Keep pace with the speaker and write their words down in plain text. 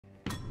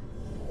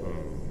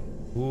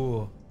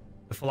Ooh,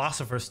 the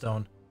Philosopher's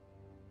Stone.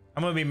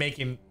 I'm gonna be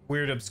making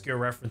weird, obscure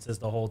references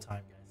the whole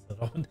time, guys.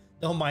 So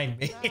don't mind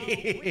me. Now,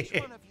 which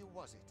one of you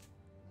was it?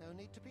 No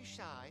need to be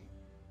shy.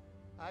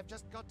 I've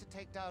just got to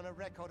take down a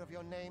record of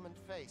your name and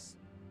face.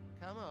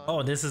 Come on.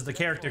 Oh, this is the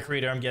character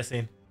creator, I'm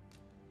guessing.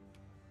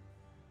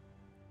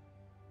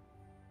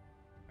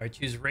 All right,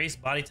 choose race,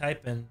 body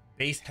type, and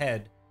base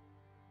head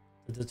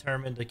to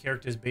determine the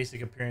character's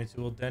basic appearance.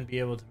 You will then be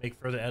able to make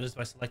further edits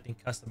by selecting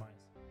customize.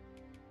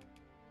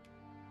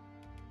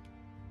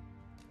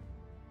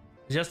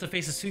 Adjust the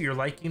face to suit your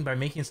liking by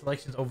making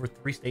selections over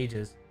 3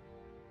 stages.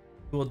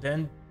 You will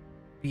then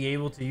be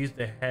able to use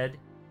the head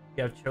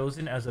you have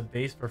chosen as a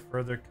base for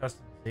further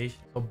customization.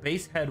 So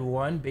base head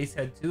 1, base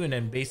head 2, and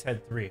then base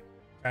head 3.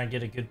 Try and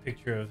get a good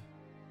picture of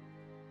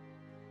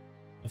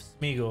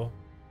Sméagol.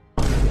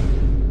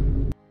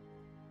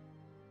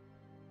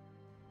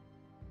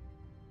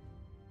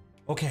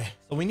 Okay,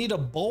 so we need a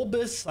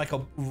bulbous, like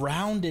a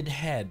rounded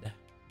head.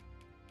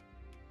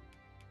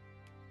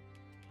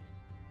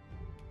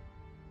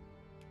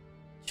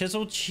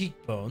 Chiseled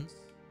cheekbones.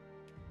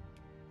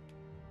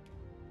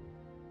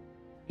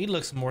 He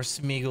looks more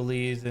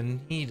Sméagol-y than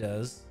he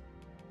does.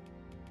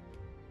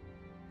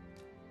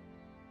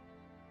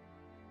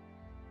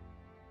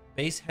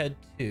 Base head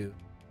 2.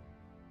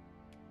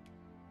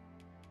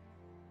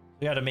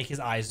 We gotta make his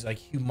eyes like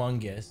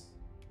humongous.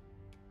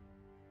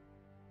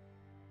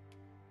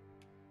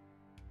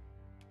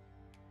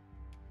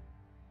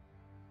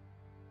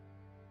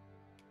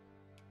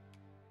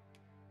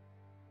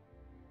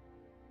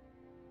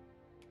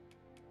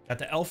 Got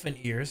the elephant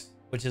ears,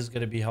 which is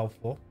going to be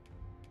helpful.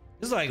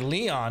 This is like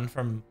Leon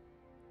from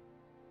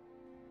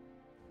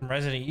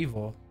Resident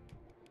Evil.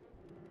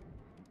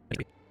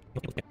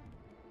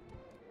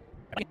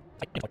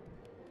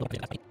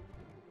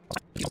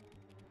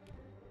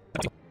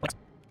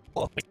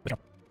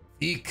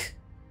 Thick.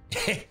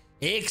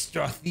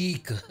 Extra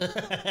thick.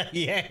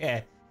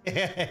 Yeah.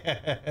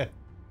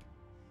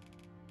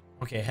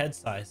 Okay, head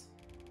size.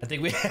 I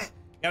think we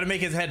gotta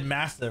make his head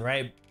massive,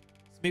 right?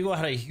 Sméagol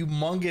had a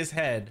humongous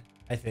head,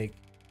 I think.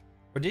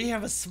 Or did he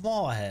have a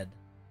small head?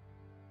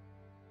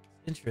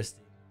 It's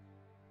interesting.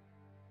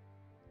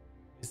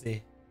 Let me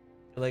see.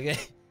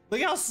 Like,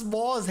 look how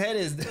small his head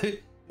is,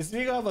 dude. Does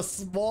Sméagol have a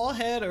small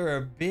head or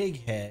a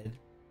big head?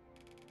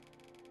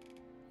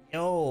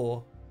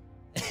 Yo.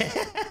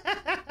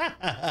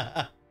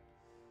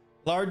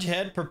 Large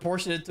head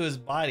proportionate to his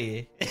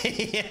body.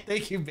 Yeah,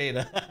 thank you,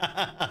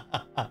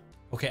 Beta.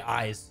 Okay,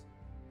 eyes.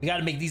 We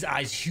gotta make these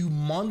eyes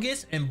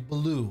humongous and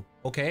blue,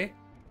 okay?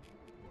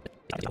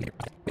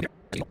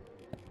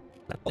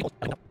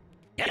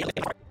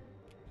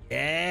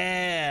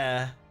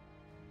 Yeah.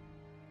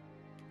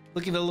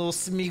 Looking a little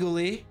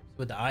Sméagol-y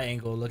with the eye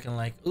angle looking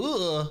like,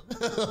 ooh.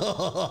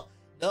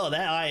 No,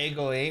 that eye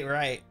angle ain't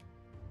right.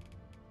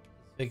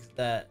 Let's fix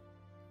that.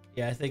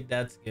 Yeah, I think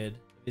that's good.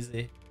 Let me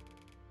see.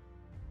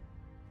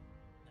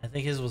 I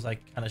think his was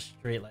like kind of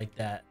straight like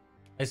that.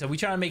 Like I said, we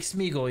try to make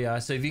Sméagol, yeah.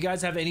 So if you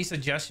guys have any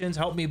suggestions,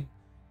 help me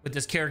with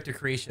this character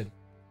creation.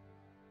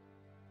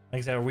 Like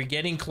I said, are we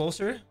getting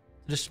closer to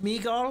the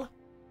Sméagol?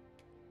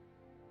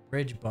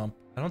 Bridge bump.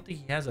 I don't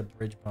think he has a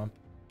bridge bump.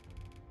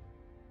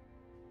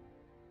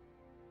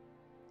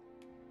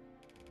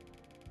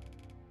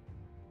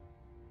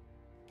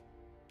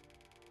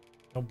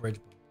 No bridge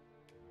bump.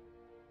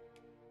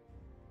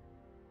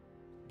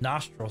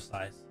 Nostril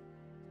size.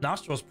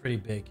 Nostril's pretty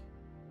big.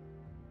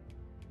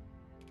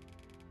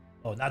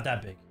 Oh, not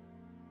that big.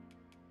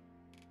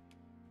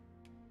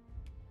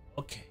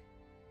 Okay.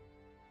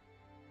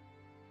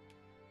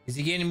 Is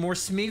he getting more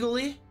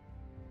Sméagol-y?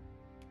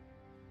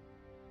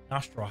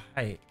 Nostril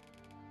height.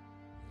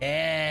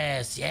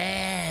 Yes,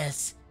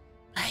 yes.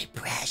 My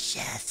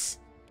precious.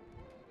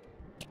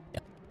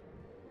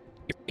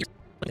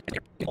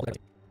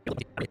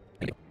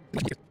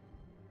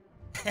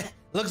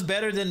 Looks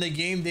better than the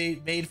game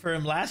they made for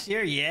him last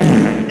year. Yeah.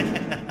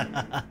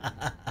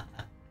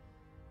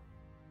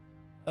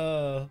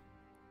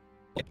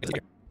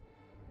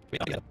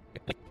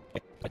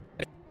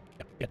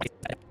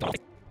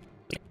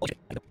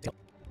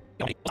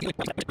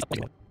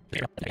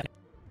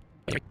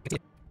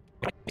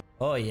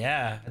 Oh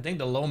yeah, I think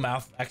the low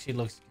mouth actually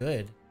looks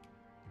good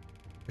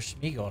for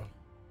Sméagol.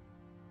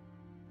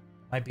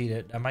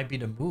 That might be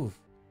the move.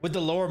 With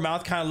the lower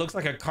mouth, kind of looks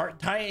like a cart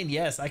titan.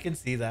 Yes, I can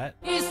see that.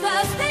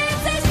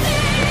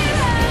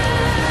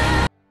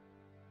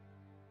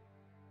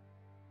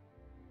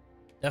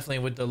 Definitely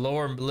with the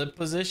lower lip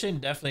position,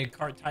 definitely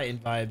cart titan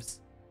vibes.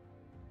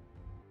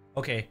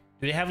 Okay,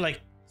 do they have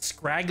like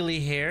scraggly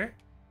hair?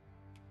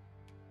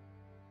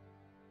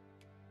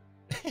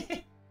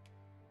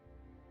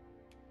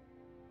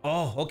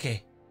 Oh,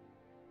 okay.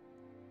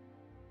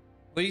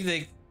 What do you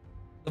think?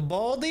 The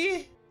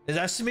baldy? Is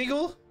that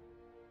Sméagol?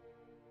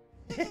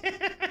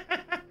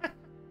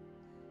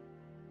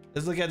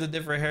 Let's look at the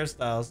different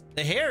hairstyles.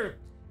 The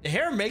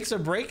hair makes or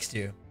breaks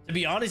you. To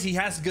be honest, he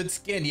has good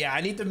skin. Yeah, I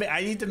need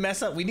to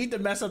mess up. We need to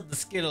mess up the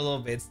skin a little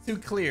bit. It's too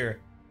clear.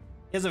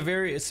 He has a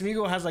very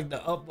Sméagol has like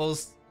the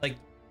utmost, like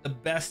the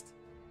best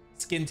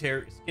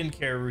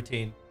skincare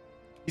routine.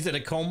 He said a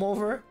comb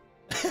over.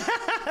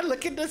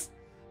 Look at this.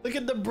 Look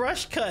at the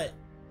brush cut.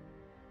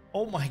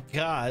 Oh my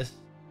gosh.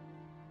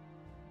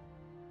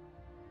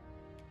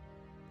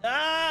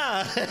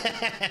 Ah,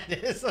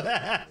 this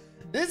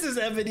is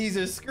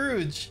Ebenezer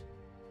Scrooge.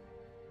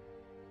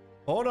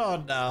 Hold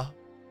on now.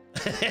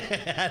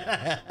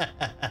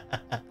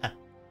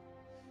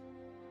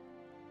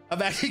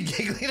 I'm actually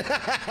giggling.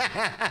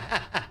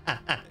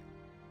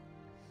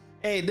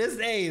 Hey, this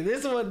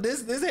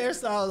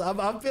hairstyle,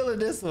 I'm feeling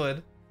this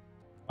one.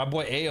 My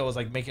boy Ayo was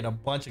like making a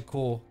bunch of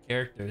cool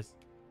characters.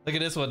 Look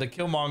at this one, the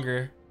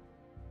Killmonger.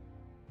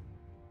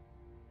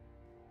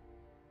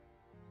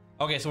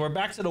 Okay, so we're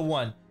back to the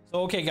one.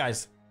 So, okay,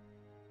 guys.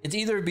 It's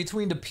either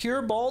between the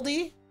pure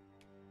baldy.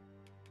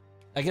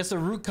 I guess the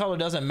root color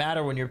doesn't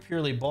matter when you're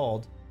purely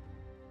bald.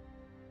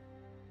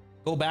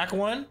 Go back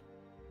one.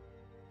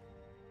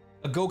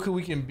 A Goku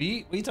we can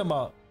beat? What are you talking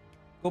about?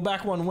 Go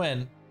back one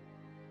when?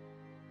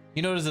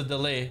 You know there's a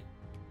delay.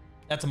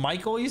 That's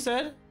Michael, you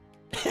said?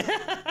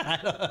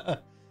 I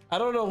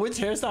don't know which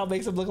hairstyle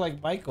makes him look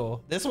like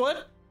Michael. This one?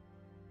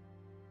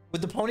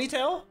 With the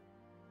ponytail?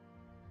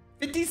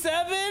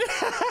 57?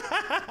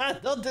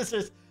 Don't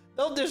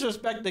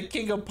disrespect the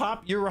king of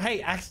pop. You're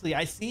right. Actually,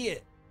 I see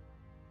it.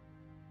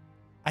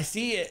 I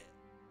see it.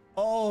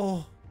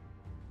 Oh.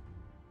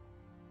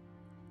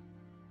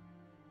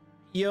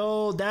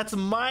 Yo, that's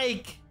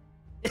Mike.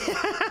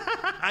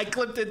 I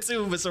clipped it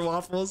too, Mr.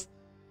 Waffles.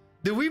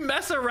 Did we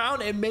mess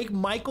around and make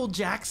Michael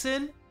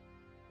Jackson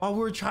while we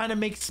were trying to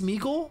make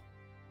Sméagol?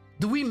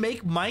 Do we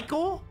make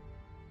Michael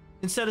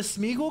instead of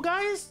Sméagol,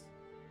 guys?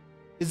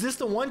 Is this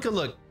the one? Cause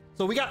look,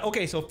 so we got,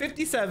 okay, so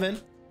 57,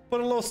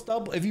 put a little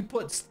stubble. If you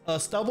put a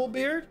stubble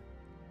beard,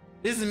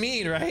 this is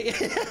mean, right?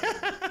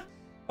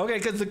 Okay,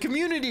 because the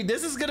community,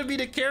 this is gonna be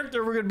the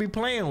character we're gonna be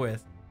playing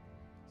with.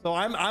 So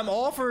I'm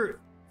all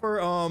for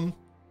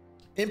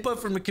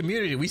input from the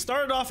community. We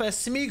started off as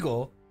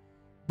Sméagol,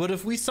 but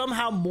if we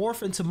somehow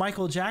morph into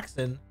Michael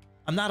Jackson,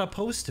 I'm not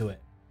opposed to it.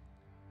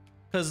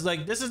 Because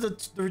like this is the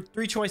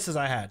three choices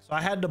I had. So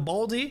I had the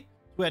Baldy,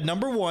 who had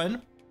number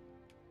 1,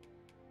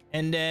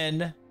 and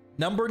then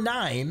number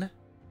 9.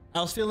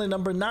 I was feeling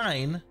number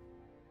 9,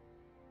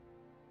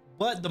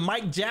 but the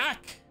Mike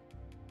Jack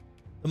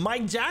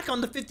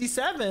on the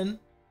 57.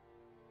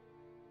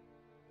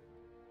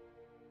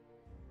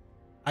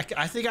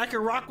 I think I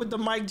could rock with the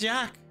Mike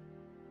Jack.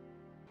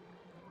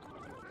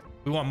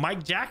 We want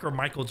Mike Jack or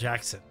Michael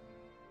Jackson?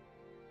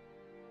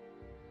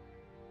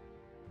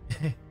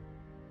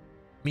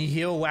 Me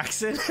heel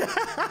waxing.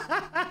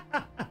 I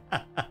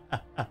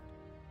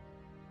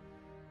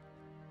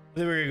think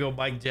we're gonna go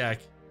Mike Jack.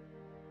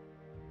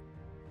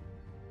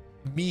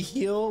 Me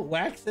heel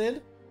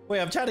waxing?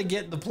 Wait, I'm trying to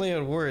get the play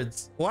on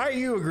words. Why are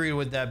you agreeing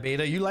with that,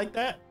 Beta? You like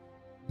that?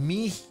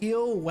 Me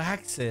heel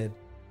waxing.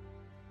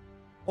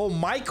 Oh,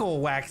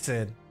 Michael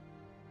waxing.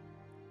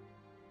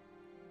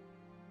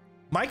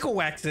 Michael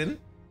waxing.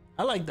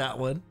 I like that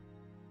one.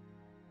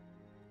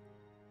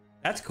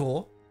 That's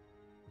cool.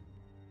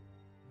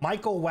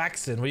 Michael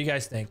Waxon. What do you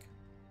guys think?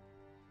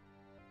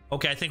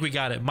 Okay, I think we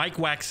got it. Mike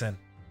Waxon.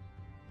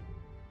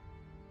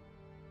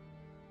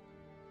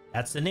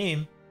 That's the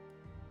name.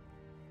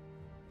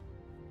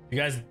 You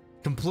guys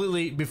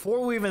completely,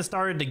 before we even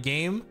started the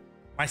game,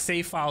 my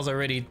save file's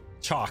already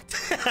chalked.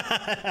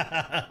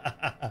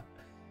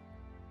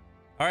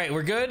 All right,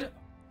 we're good.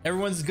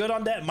 Everyone's good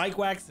on that. Mike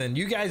Waxon.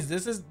 You guys,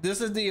 this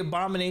is the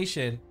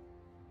abomination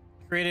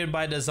created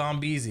by the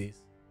Zombiesies.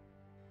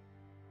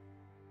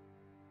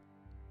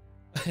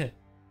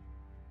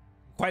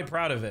 Quite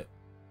proud of it.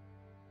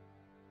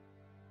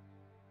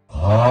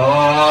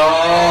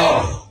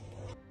 Oh.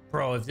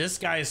 Bro, if this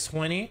guy is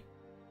 20,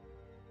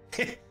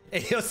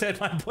 Ayo said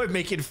my boy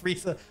making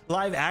Frieza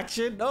live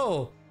action.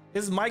 No,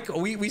 this is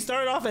Michael. We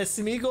started off as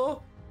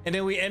Sméagol, and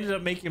then we ended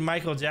up making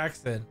Michael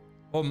Jackson.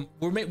 Well,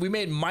 we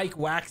made Mike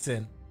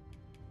Waxon.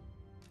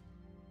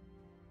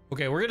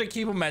 Okay, we're gonna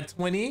keep him at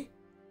 20.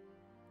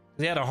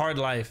 He had a hard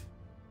life.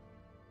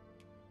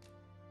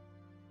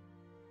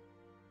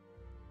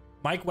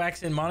 Mike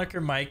Waxon, moniker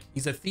Mike.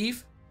 He's a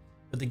thief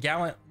with the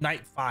Gallant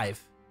Knight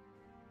 5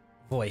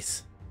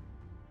 voice.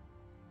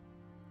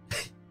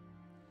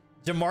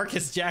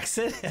 Jamarcus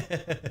Jackson.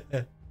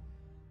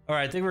 All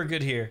right, I think we're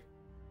good here.